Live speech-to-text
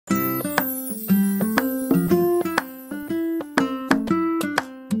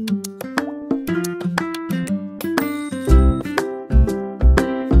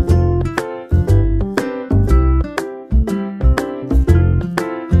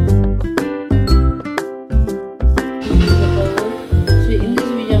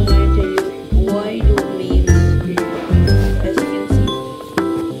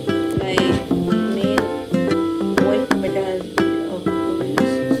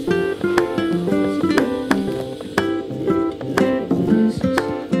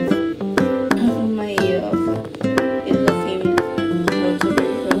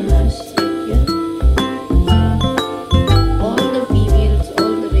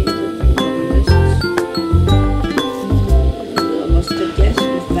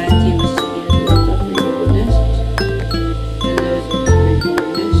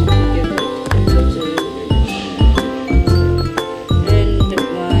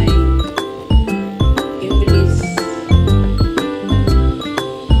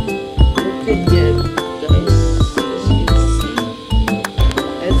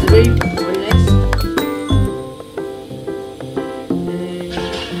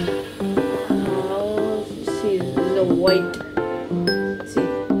white. See,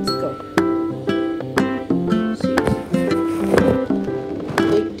 it's come. See,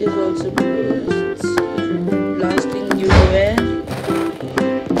 white is also bonus. Lasting due to wear.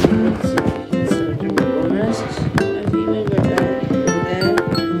 Let's see, it's a bonus. A female betta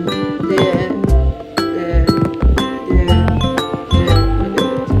there.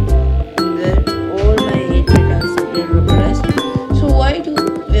 All my 8 bettas are bonus. So why do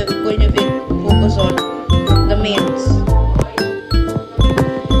we're going to focus on the males?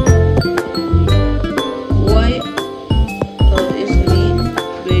 Why is male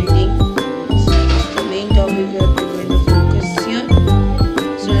breeding the main topic we are going to focus here?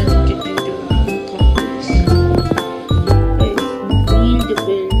 So let's get into this. Guys, need to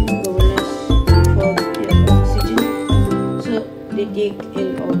build bubbles for their oxygen. So they take in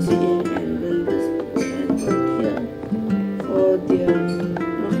oxygen and build this right here for their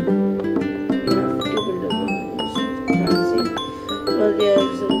there are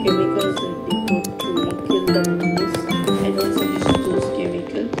some chemicals that they put to kill the bubbles. I don't suggest those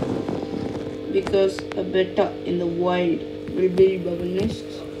chemicals because a betta in the wild will build bubble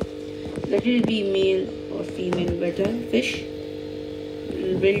nests. Let it be male or female betta fish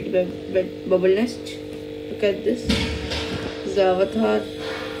will build bubble nest. Look at this. This is the avatar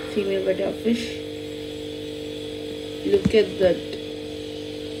female betta fish. Look at that.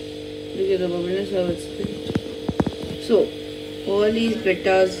 Look at the bubble nest how it's built. So all these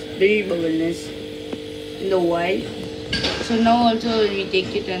bettas build bubble nests in the wild. So now also when we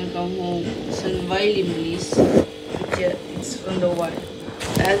take it and come home, it's a wild imbelis, which it's from the wild.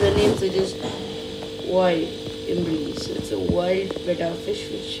 As the name suggests, wild imbelis. So it's a wild betta fish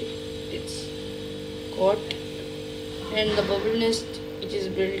which it's caught, and the bubble nest which is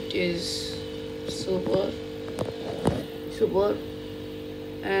built is super,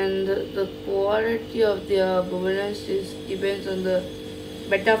 and the quality of their bubble nest depends on the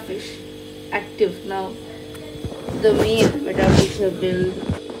betta fish active. Now the male betta fish have built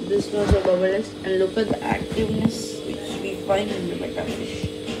this much of bubble nest, and look at the activeness which we find in the betta fish.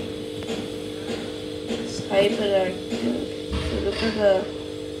 It's hyperactive. So look at the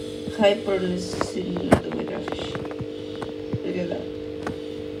hyperness in the betta fish. Look at that.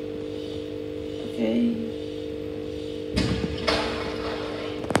 Okay.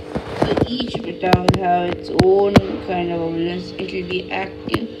 Each betta will have its own kind of bubble nest. It will be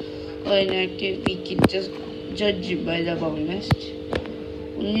active or inactive. We can just judge it by the bubble nest.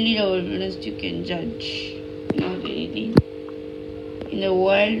 Only the bubble nest you can judge, not anything. In the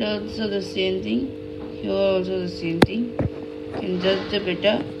wild also the same thing. Here also the same thing. You can judge the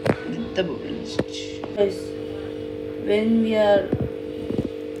betta with the bubble nest. Guys, when we are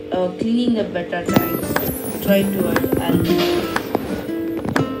cleaning the betta tanks, try to add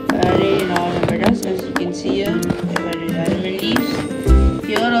in all the bettas. As you can see here, I've added almond leaves.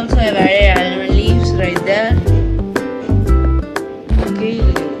 Here also I've added almond leaves right there. Okay,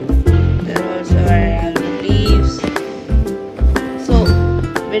 there also added almond leaves. So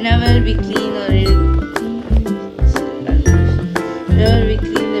whenever we clean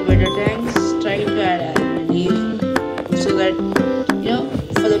the betta tanks, try to add almond leaves so that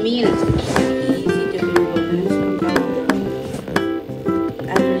for the meals it's easy to build bubbles on top of the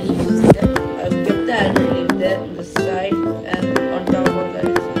almond leaves. I've kept the almond leaf there on the side, and on top of that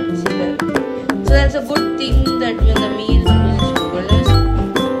you can see that. So that's a good thing that when the meal builds bubbles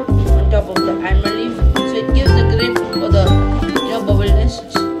on top of the almond leaf, so it gives the grip for the bubble nest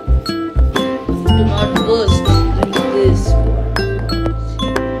to not burst like this.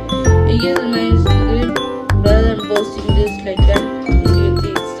 It gives a nice grip rather than bursting this like that. You can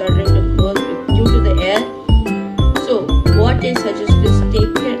see it's starting to burst due to the air. So what I suggest is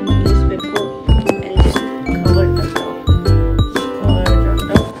take a newspaper and just cover it on top.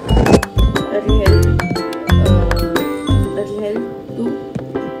 That will help to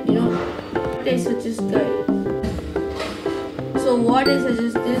what I suggest, guys. So what I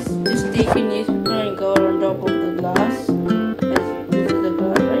suggest is just take a newspaper and cover on top of the glass. This is the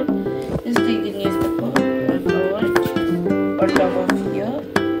glass, right? Just take the newspaper and cover it on top of here.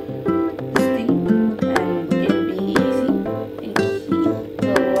 This thing, and it'll be easy and keep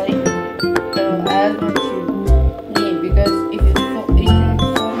the light as much you need, because if it will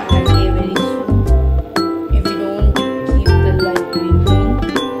form algae very soon. If you don't keep the light very clean,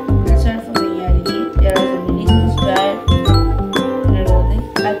 it will start forming algae. There are some medicines to add and everything.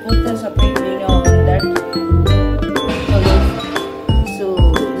 I put the separate video on that. So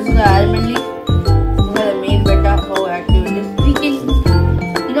this is the almond leaf. These are the male betta, how active it is. We can,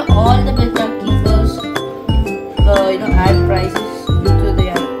 all the betta keepers, add prices due to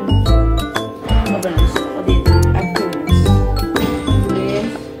their bubbles or the activity.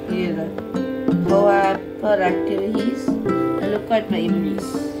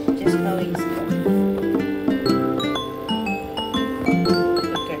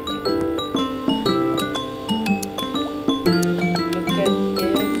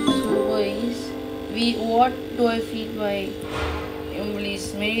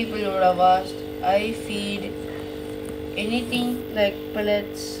 have asked, I feed anything like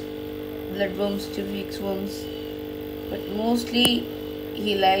pellets, bloodworms to fix worms, but mostly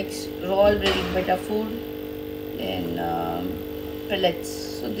he likes raw already better food and pellets.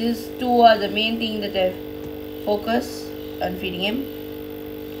 So these two are the main thing that I focus on feeding him.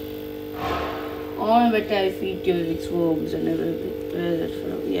 On better I feed to fix worms and everything.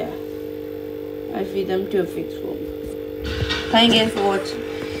 Yeah, I feed them to fix worms. Thank you guys for watching.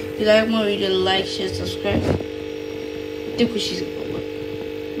 If you like my video, like, share, subscribe.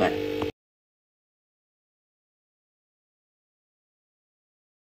 Bye.